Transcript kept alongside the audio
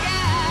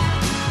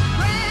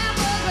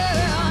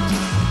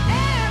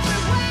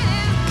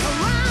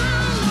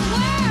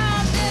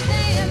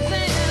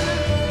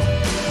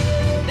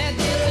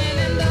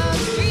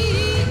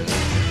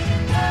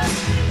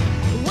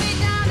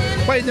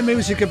Playing the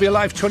music of your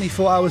life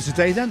 24 hours a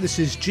day then. This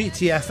is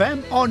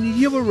GTFM on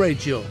your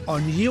radio,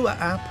 on your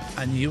app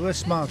and your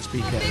smart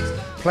speaker.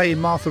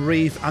 Playing Martha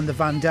Reeve and the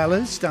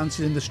Vandellas,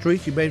 Dancing in the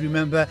Street. You may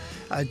remember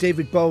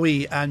David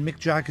Bowie and Mick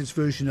Jagger's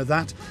version of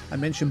that. I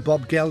mentioned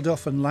Bob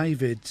Geldof and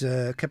Live It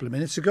a couple of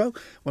minutes ago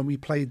when we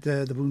played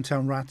the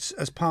Boomtown Rats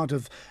as part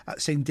of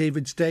St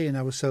David's Day in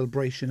our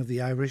celebration of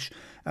the Irish.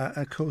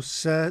 Of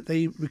course,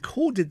 they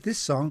recorded this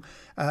song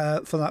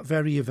for that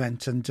very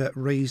event and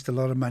raised a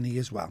lot of money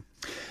as well.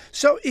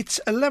 So it's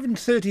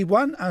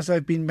 11:31, as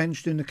I've been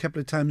mentioning a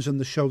couple of times on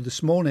the show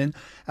this morning,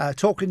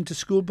 talking to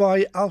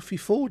schoolboy Alfie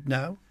Ford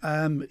now.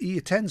 He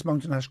attends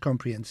Mountain Ash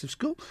Comprehensive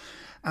School,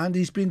 and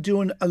he's been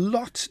doing a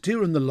lot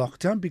during the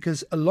lockdown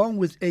because along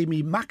with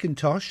Amy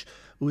McIntosh,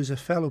 who is a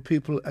fellow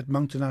pupil at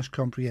Mountain Ash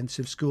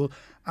Comprehensive School,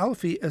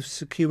 Alfie has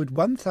secured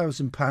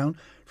 £1,000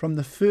 from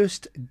the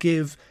First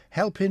Give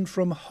Helping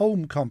from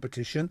Home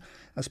competition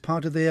as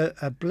part of their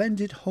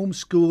blended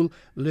homeschool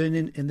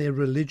learning in their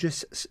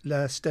religious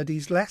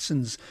studies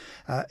lessons.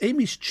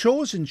 Amy's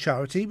chosen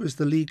charity was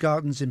the Lee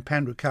Gardens in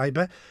Penrith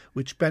Khyber,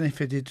 which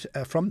benefited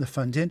from the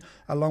funding,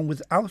 along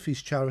with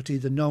Alfie's charity,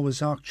 the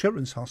Noah's Ark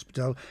Children's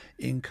Hospital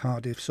in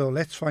Cardiff. So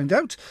let's find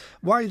out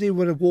why they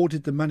were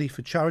awarded the money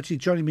for charity.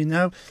 Joining me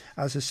now,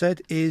 as I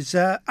said, is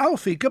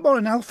Alfie. Good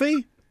morning,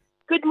 Alfie.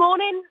 Good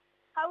morning.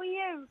 How are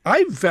you?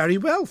 I'm very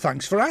well,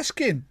 thanks for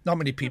asking. Not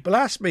many people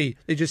ask me.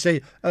 They just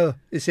say, oh,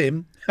 it's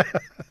him.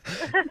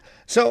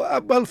 So,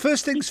 well,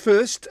 first things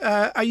first,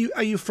 are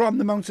you from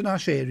the Mountain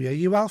Ash area? Are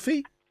you,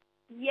 Alfie?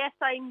 Yes,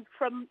 I'm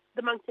from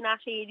the Mountain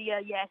Ash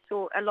area, yes.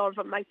 So a lot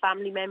of my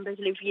family members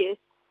live here.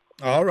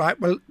 All right.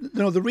 Well,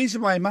 the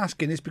reason why I'm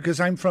asking is because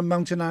I'm from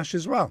Mountain Ash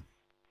as well.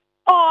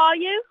 Oh, are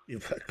you?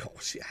 Of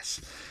course,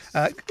 yes.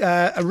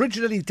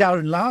 Originally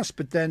Darren Last,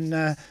 but then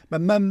my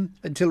mum,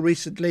 until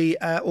recently,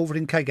 over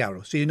in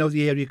Caigaro. So you know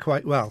the area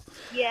quite well.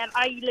 Yeah,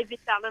 I live at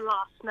Darren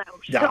Last now.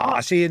 So.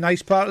 I see a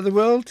nice part of the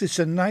world. It's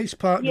a nice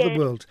part of the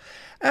world.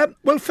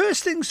 Well,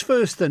 first things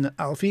first then,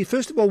 Alfie.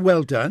 First of all,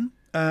 well done.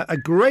 A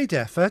great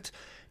effort.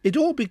 It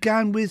all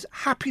began with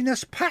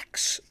happiness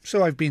packs,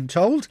 so I've been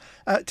told.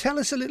 Tell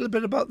us a little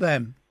bit about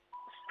them.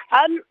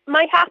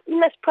 My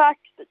happiness packs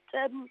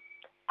that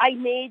I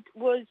made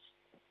was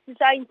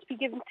designed to be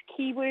given to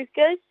key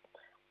workers,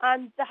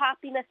 and the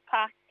happiness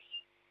packs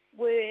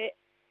were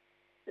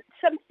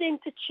something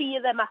to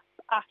cheer them up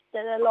after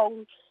a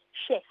long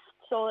shift.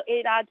 So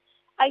it had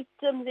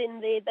items in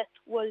there that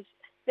was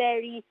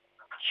very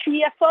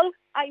cheerful,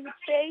 I would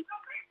say,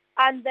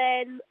 and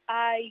then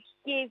I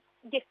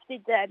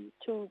gifted them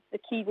to the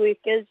key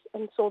workers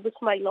and saw the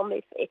smile on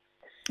their face.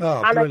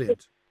 Oh, and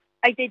brilliant.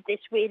 I did this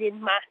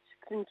wearing masks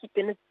and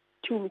keeping a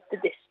 2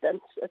 metre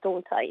distance at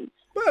all times.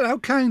 Well, how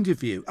kind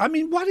of you. I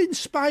mean, what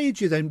inspired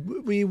you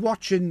then? Were you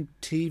watching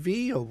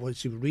TV or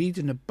was you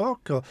reading a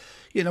book? Or,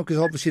 you know, because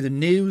obviously the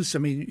news, I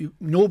mean,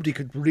 nobody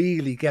could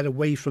really get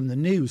away from the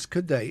news,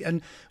 could they?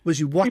 And was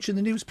you watching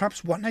the news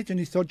perhaps one night and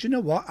you thought, you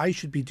know what, I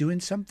should be doing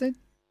something?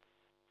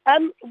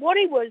 What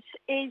it was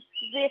is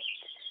this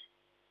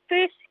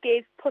First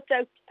Give put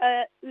out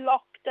a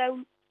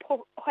lockdown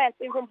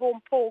helping from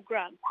home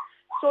programme.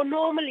 So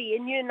normally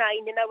in Year 9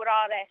 in our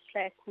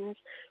RS lessons,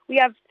 we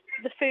have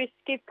the First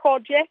Give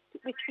project,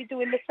 which we do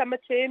in the summer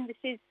term. This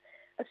is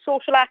a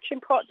social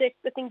action project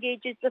that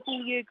engages the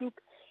whole year group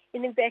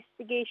in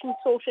investigating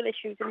social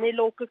issues in their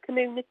local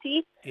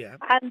community. Yeah.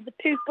 And the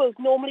pupils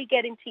normally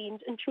get in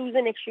teams and choose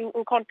an issue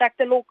and contact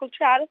a local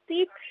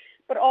charity.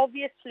 But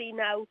obviously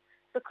now,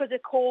 because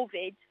of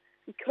COVID,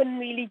 we couldn't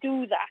really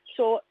do that.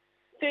 So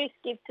First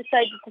Give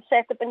decided to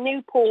set up a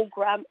new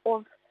programme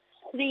of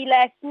 3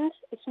 lessons.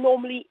 It's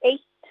normally 8.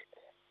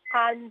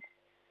 And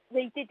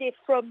they did it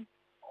from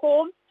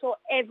home, so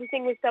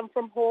everything was done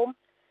from home,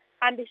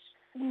 and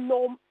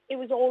it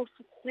was all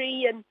for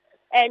free, and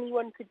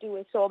anyone could do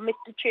it. So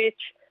Mr. Church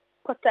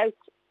put out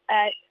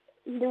a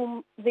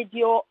new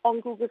video on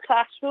Google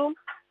Classroom.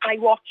 I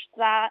watched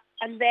that,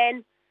 and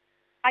then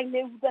I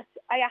knew that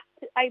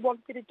I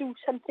wanted to do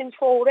something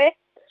for it,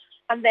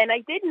 and then I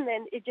did, and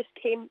then it just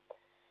came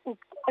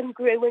and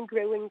grew and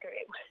grew and grew.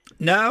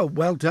 No,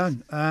 well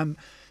done.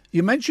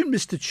 You mentioned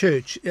Mr.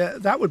 Church.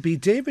 That would be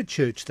David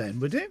Church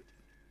then, would it?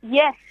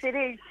 Yes, it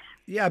is.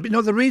 Yeah, but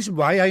no, the reason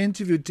why I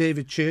interviewed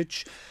David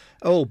Church,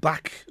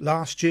 back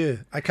last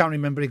year, I can't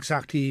remember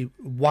exactly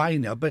why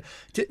now, but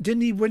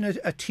didn't he win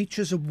a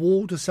teacher's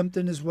award or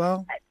something as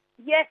well?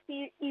 Yes,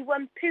 he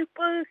won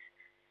Pupils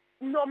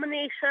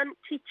Nomination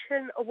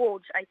Teaching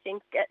Awards, I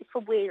think,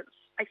 for Wales.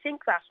 I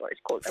think that's what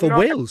it's called. For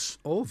Wales?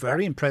 Oh,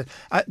 very impressive.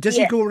 Does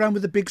he go around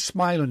with a big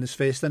smile on his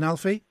face then,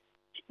 Alfie?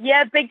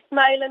 Yeah, big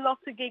smile and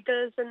lots of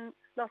giggles and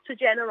lots of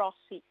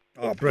generosity.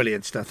 Oh,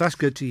 brilliant stuff. That's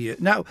good to hear.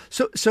 Now,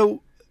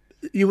 so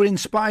you were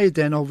inspired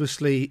then,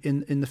 obviously,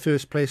 in the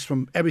first place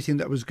from everything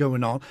that was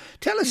going on.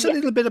 Tell us a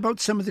little bit about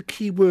some of the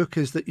key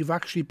workers that you've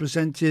actually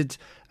presented.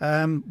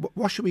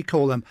 What should we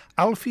call them?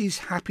 Alfie's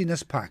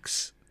Happiness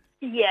Packs.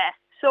 Yeah.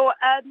 So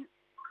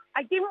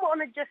I didn't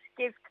want to just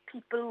give to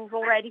people who've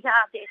already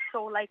had it.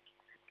 So, like,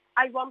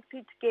 I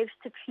wanted to give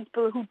to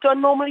people who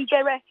don't normally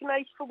get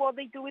recognised for what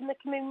they do in the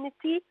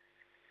community.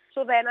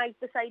 So then I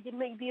decided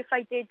maybe if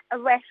I did a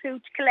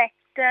refuge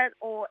collector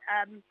or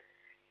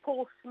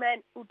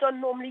postman who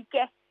don't normally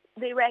get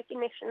the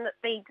recognition that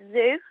they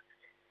deserve.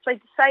 So I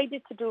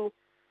decided to do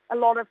a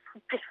lot of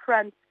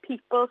different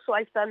people. So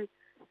I've done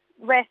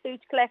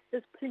refuge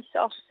collectors, police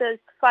officers,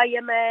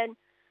 firemen,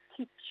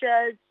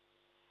 teachers,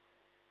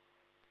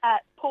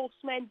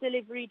 postmen,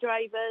 delivery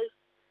drivers,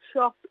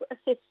 shop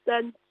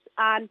assistants,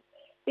 and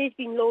there's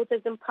been loads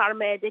of them,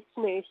 paramedics,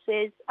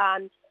 nurses,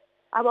 and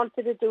I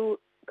wanted to do,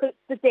 because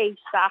the day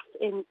staff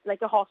in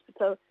like a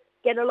hospital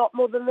get a lot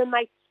more than the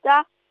night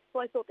staff, so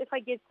I thought if I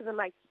give to the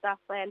night staff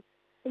then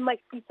it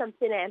might be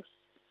something else,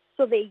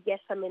 so they get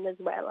something as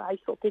well. I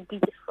thought it'd be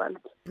different.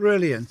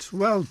 Brilliant,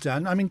 well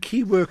done. I mean,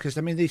 key workers,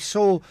 I mean, they're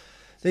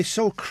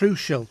so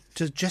crucial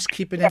to just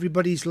keeping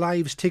everybody's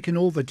lives ticking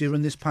over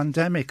during this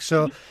pandemic.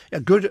 So a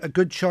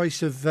good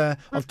choice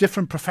of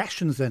different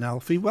professions then,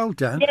 Alfie. Well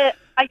done. Yeah,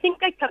 I think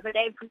I covered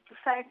every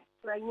profession.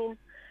 I mean,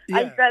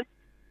 yeah.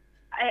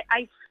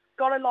 I've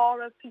got a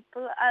lot of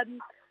people.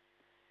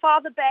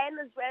 Father Ben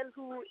as well,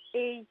 who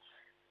is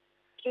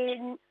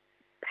in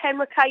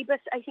Penrith Ibis,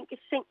 I think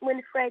it's St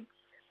Winifred's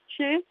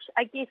Church.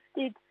 I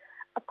gifted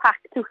a pack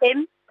to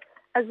him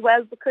as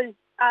well because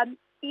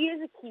he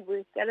is a key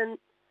worker and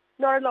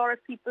not a lot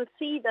of people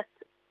see that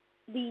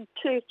the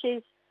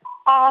churches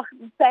are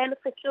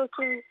beneficial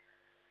to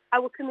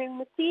our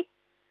community,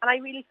 and I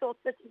really thought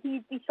that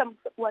he'd be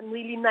someone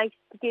really nice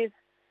to give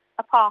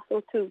a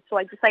parcel to, so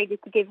I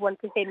decided to give one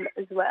to him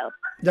as well.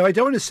 Now, I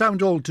don't want to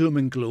sound all doom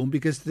and gloom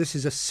because this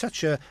is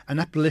such an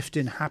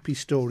uplifting, happy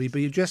story,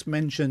 but you just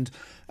mentioned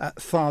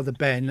Father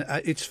Ben.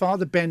 It's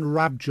Father Ben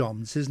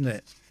Rabjohns, isn't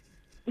it?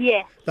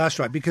 Yeah. That's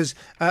right, because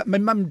my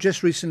mum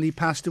just recently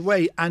passed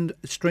away, and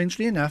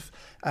strangely enough,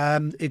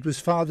 it was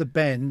Father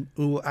Ben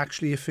who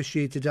actually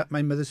officiated at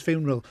my mother's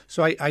funeral.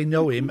 So I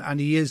know him,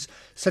 and he is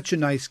such a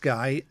nice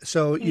guy.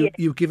 So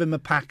you give him a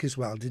pack as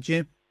well, did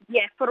you?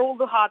 Yeah, for all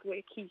the hard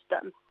work he's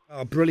done.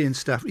 Oh, brilliant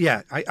stuff.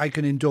 Yeah, I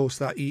can endorse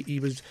that.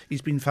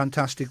 He's been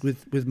fantastic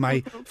with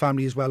my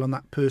family as well on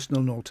that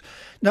personal note.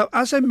 Now,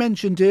 as I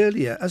mentioned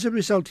earlier, as a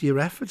result of your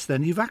efforts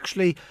then, you've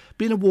actually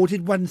been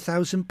awarded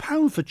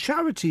 £1,000 for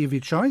charity of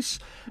your choice.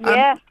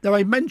 Yeah. Now,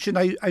 I mentioned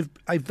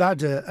I've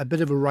had a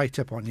bit of a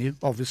write-up on you,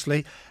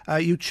 obviously.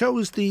 You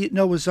chose the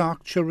Noah's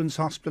Ark Children's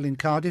Hospital in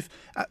Cardiff.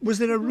 Was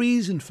there a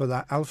reason for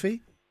that,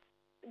 Alfie?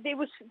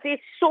 There's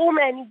so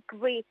many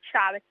great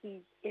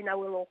charities in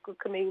our local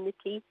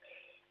community,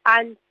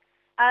 and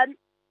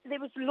there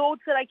was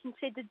loads that I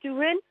considered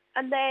doing,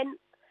 and then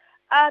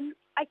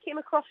I came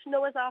across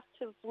Noah's Ark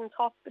Children's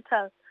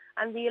Hospital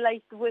and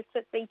realised the work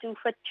that they do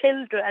for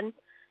children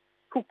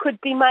who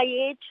could be my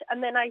age,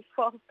 and then I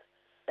thought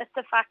that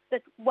the fact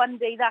that one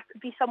day that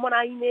could be someone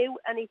I knew,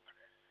 and it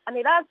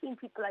has been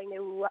people I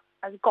knew who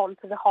have gone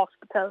to the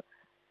hospital,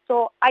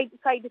 so I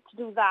decided to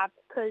do that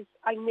because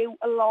I knew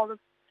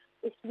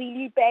it's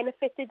really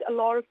benefited a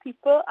lot of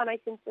people, and I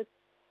think that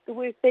the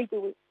work they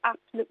do is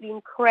absolutely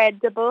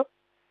incredible.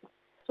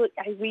 So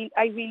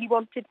I really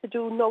wanted to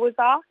do Noah's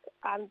Ark,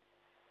 and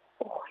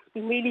it's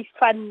been really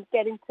fun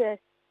getting to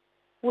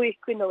work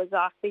with Noah's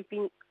Ark.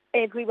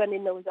 Everyone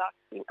in Noah's Ark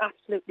has been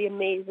absolutely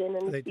amazing,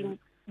 and it's been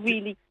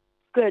really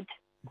good.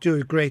 Do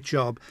a great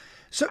job.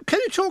 So can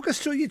you talk us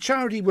through your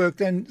charity work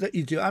then that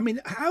you do? I mean,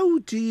 how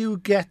do you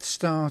get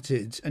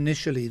started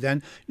initially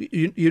then?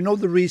 You know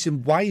the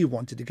reason why you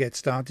wanted to get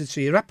started,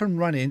 so you're up and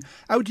running.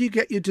 How do you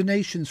get your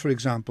donations, for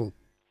example?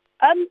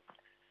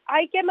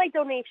 I get my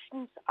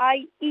donations.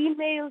 I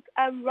emailed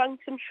and rang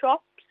some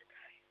shops.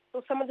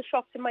 So some of the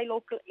shops in my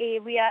local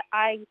area,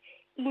 I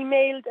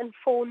emailed and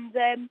phoned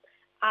them,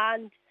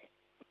 and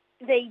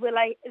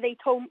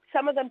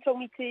some of them told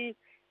me to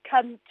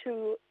come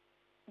to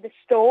the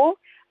store,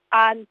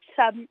 and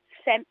some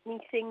sent me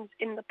things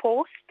in the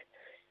post.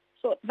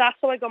 So that's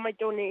how I got my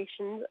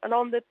donations. And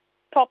on the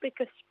topic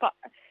of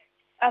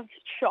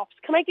shops,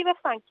 can I give a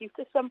thank you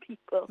to some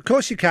people? Of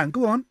course you can.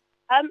 Go on.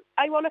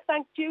 I want to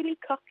thank Julie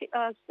Cook in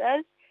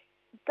Asda,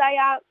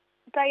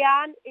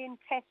 Diane in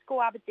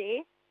Tesco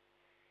Aberdeen,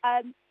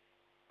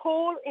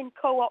 Paul in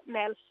Co-op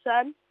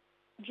Nelson,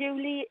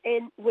 Julie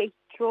in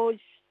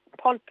Waitrose,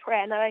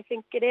 Pontprenner, I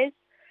think it is,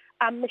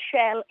 and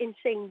Michelle in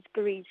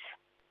Sainsbury's.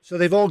 So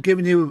they've all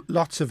given you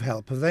lots of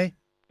help, have they?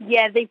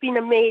 Yeah, they've been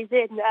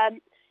amazing.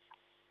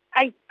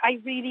 I've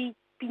really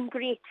been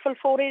grateful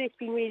for it. It's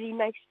been really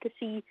nice to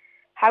see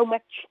how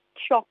much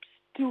shops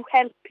do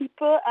help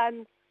people,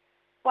 and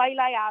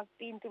while I have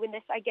been doing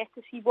this, I get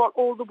to see what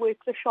all the work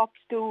the shops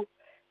do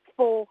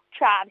for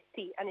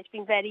charity, and it's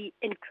been very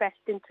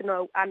interesting to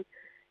know and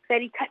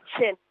very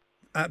touching.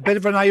 A bit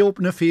of an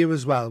eye-opener for you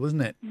as well,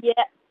 wasn't it? Yeah.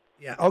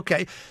 Yeah,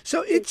 okay.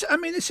 So it's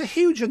a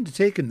huge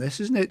undertaking, this,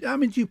 isn't it? I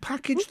mean, do you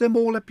package them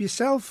all up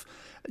yourself?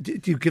 Do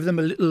you give them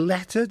a little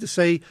letter to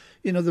say,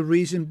 the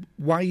reason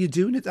why you're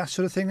doing it, that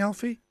sort of thing,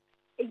 Alfie?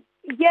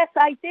 Yes,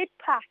 I did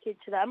package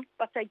them,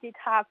 but I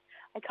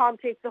can't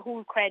take the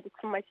whole credit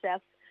for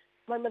myself.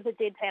 my mother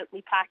did help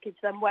me package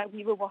them while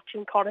we were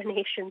watching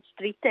Coronation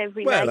Street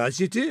every Well, night. as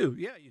you do.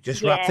 Yeah, you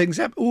just wrap things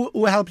up.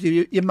 Who helped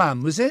you? Your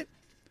mum, was it?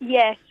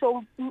 Yeah,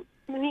 so me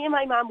and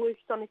my mum worked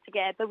on it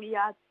together. We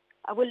had,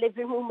 our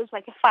living room was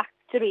like a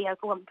factory at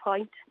one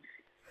point.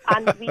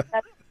 And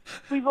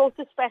we wrote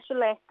a special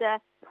letter.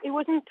 It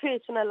wasn't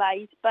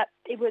personalised, but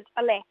it was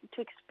a letter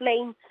to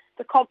explain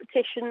the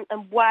competition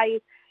and why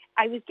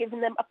I was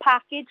giving them a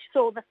package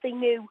so that they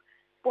knew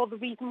what the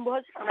reason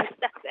was. And I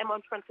stuck them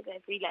on front of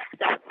every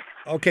letter.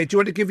 Okay, do you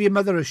want to give your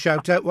mother a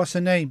shout out? What's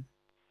her name?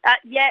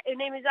 Yeah, her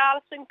name is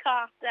Alison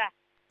Carter.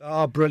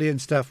 Oh,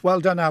 brilliant stuff. Well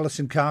done,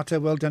 Alison Carter.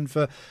 Well done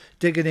for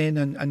digging in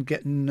and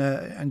getting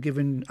and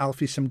giving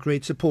Alfie some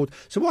great support.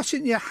 So what's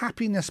in your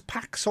happiness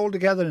packs all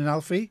together in,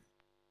 Alfie?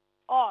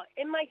 Oh,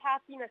 in my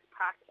happiness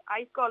pack,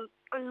 I've got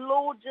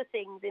loads of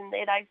things in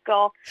there. I've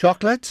got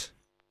chocolate.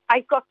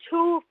 I've got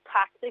 2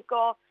 packs. I've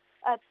got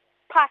a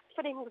pack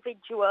for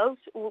individuals,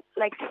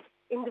 like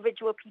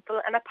individual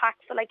people, and a pack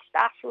for like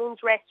staff rooms,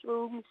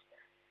 restrooms,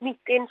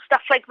 meetings,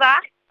 stuff like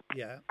that.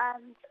 Yeah.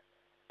 And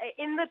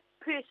in the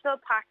personal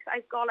packs,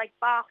 I've got like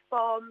bath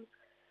bombs,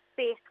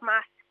 face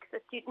masks,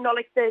 not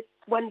like the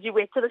ones you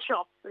wear to the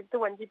shop, like the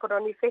ones you put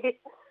on your face,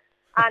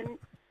 and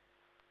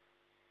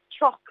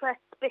chocolate,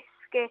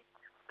 biscuits,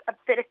 a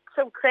bit of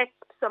some crisps,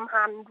 some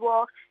hand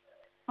wash,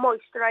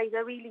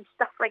 moisturiser, really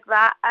stuff like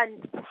that.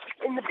 And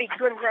in the big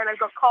ones then I've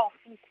got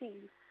coffee,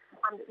 tea,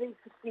 and there's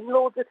just been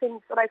loads of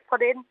things that I've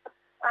put in,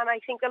 and I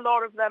think a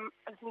lot of them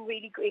I've been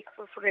really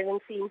grateful for it and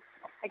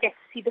I get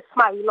to see the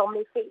smile on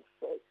their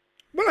faces.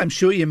 Well, I'm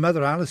sure your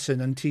mother, Alison,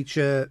 and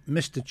teacher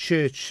Mr.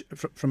 Church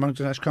from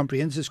Mountain Ash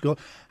Comprehensive School,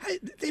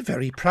 they're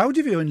very proud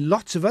of you, and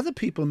lots of other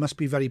people must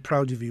be very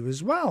proud of you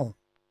as well.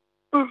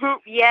 Mm-hmm.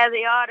 Yeah,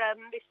 they are.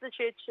 Mr.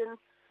 Church and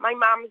my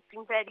mum has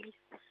been very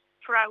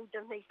proud,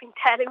 and they've been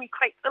telling me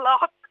quite a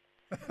lot.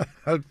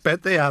 I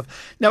bet they have.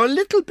 Now, a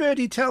little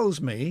birdie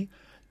tells me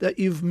that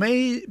you've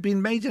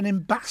been made an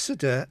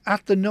ambassador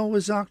at the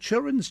Noah's Ark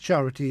Children's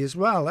Charity as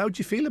well. How do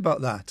you feel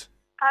about that?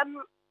 I'm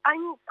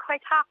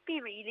quite happy,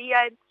 really.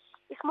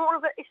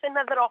 It's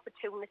another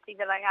opportunity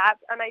that I have,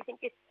 and I think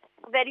it's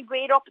a very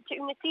great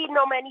opportunity.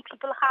 Not many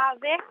people have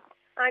it,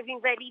 and I've been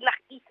very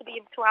lucky to be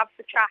able to have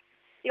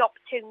the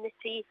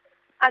opportunity,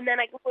 and then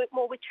I can work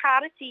more with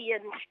charity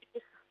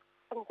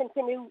and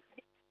continue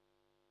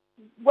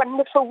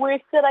wonderful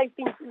work that I've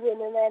been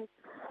doing, and then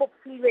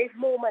hopefully raise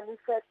more money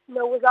for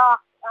Noah's Ark.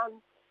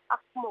 And at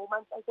the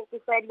moment, I think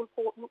it's very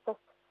important that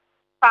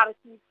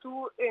charities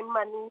do earn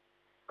money,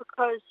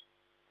 because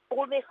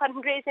all their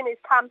fundraising is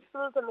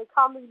cancelled and they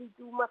can't really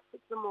do much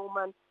at the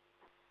moment.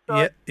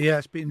 So, yeah,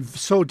 it's been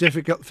so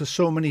difficult for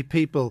so many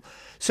people.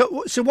 So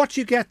what do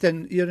you get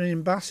then? You're an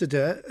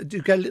ambassador. Do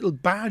you get a little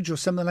badge or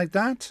something like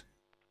that?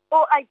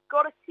 Oh, I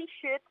got a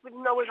T-shirt with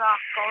Noah's Ark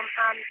on,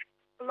 and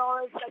a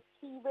lot of like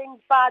key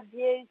rings,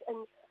 badges,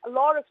 and a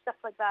lot of stuff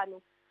like that.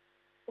 And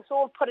it's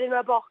all put in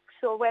a box,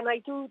 so when I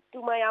do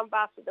my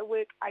ambassador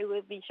work, I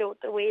will be sure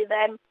to wear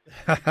them.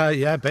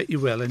 Yeah, I bet you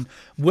will, and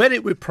wear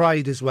it with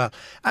pride as well.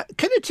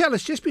 Can you tell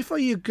us, just before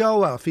you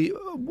go, Alfie,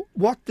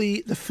 what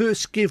the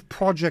First Give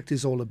project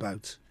is all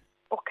about?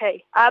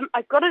 Okay,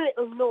 I've got a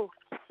little note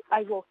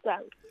I wrote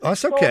down. Oh,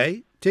 that's okay.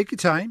 So, take your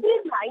time.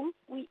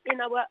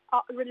 In our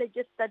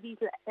religious studies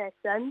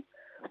lesson,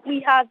 we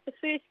have the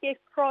First Give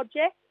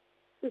project,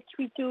 which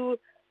we do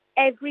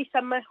every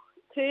summer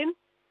term.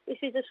 This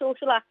is a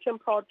social action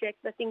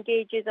project that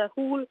engages a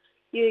whole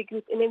year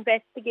group in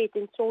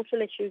investigating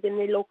social issues in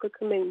their local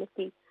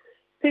community.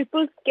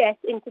 Pupils get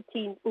into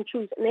teams and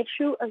choose an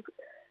issue and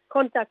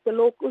contact the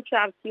local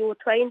charity or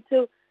trying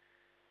to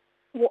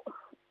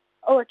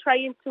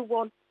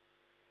want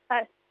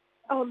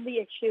on the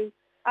issue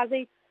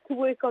to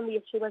work on the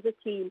issue as a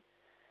team,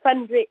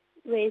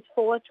 fundraise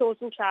for a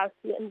chosen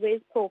charity and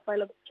raise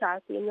profile of the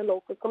charity in the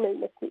local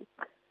community.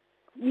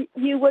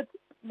 You would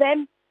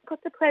then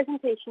put the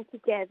presentation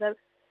together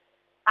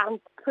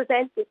and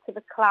present it to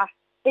the class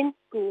in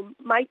school.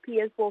 My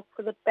peers vote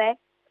for the best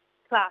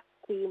class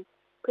team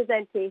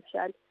presentation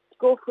to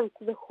go through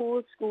to the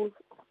whole school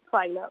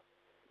final,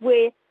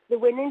 where the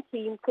winning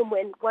team can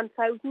win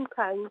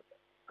 £1,000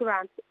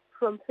 grant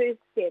from First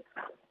Give.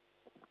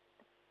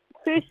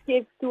 First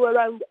Give do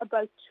around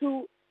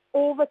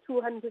over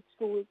 200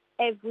 schools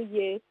every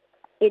year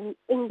in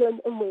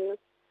England and Wales,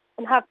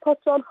 and have put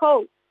on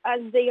hold,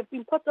 and they have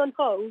been put on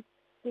hold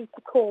due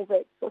to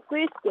COVID. So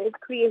First Give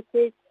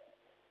created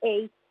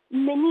a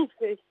mini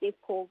First Give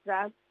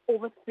program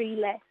over 3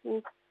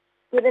 lessons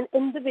with an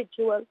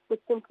individual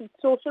which completes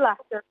social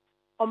action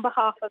on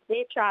behalf of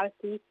their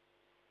charity.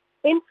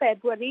 In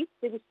February,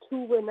 there was 2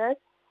 winners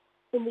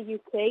in the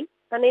UK,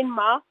 and in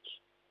March,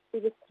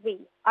 there were 3.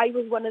 I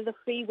was one of the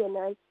 3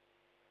 winners.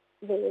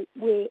 There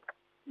were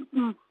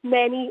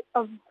many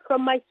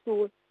from my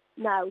school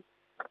now,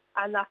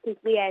 and that is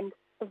the end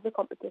of the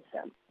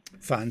competition.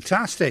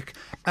 Fantastic.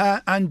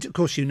 And, of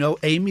course, you know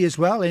Amy as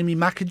well, Amy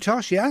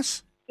McIntosh,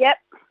 yes? Yep.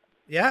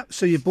 Yeah,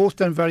 so you've both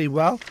done very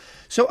well.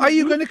 So are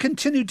you going to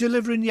continue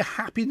delivering your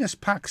happiness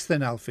packs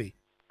then, Alfie?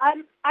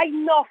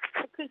 I'm not,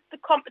 because the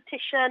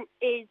competition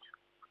is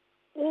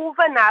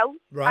over now.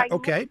 Right,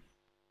 okay.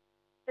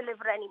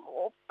 Deliver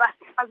anymore, but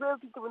I will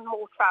be doing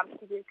more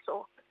charity work,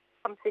 so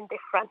something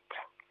different.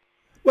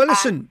 Well,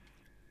 listen,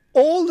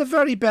 all the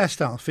very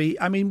best, Alfie.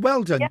 I mean,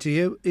 well done to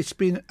you. It's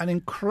been an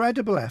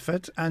incredible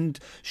effort and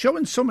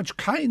showing so much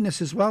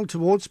kindness as well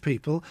towards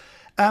people.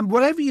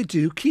 Whatever you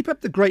do, keep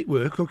up the great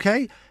work,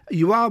 okay?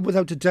 You are,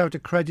 without a doubt, a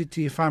credit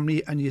to your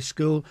family and your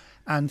school.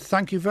 And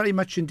thank you very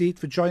much indeed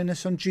for joining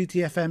us on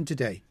GTFM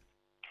today.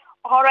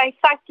 All right,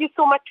 thank you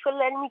so much for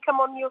letting me come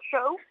on your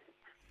show.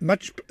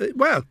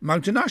 Well,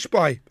 Mountain Ash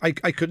boy, I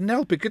couldn't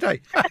help it, could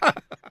I?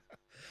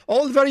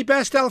 All the very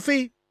best,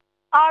 Alfie.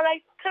 All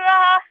right,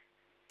 ta-ra!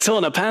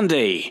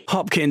 Tornapandy,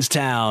 Hopkins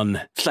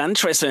Town,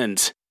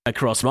 Llantrisant,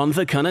 across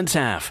Rhondda and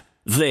Taff.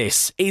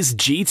 This is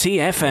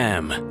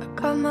GTFM. I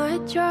got my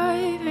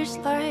driver's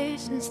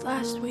license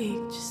last week,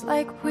 just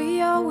like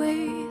we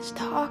always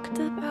talked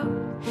about.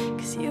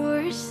 'Cause you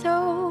were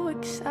so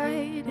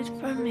excited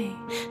for me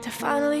to finally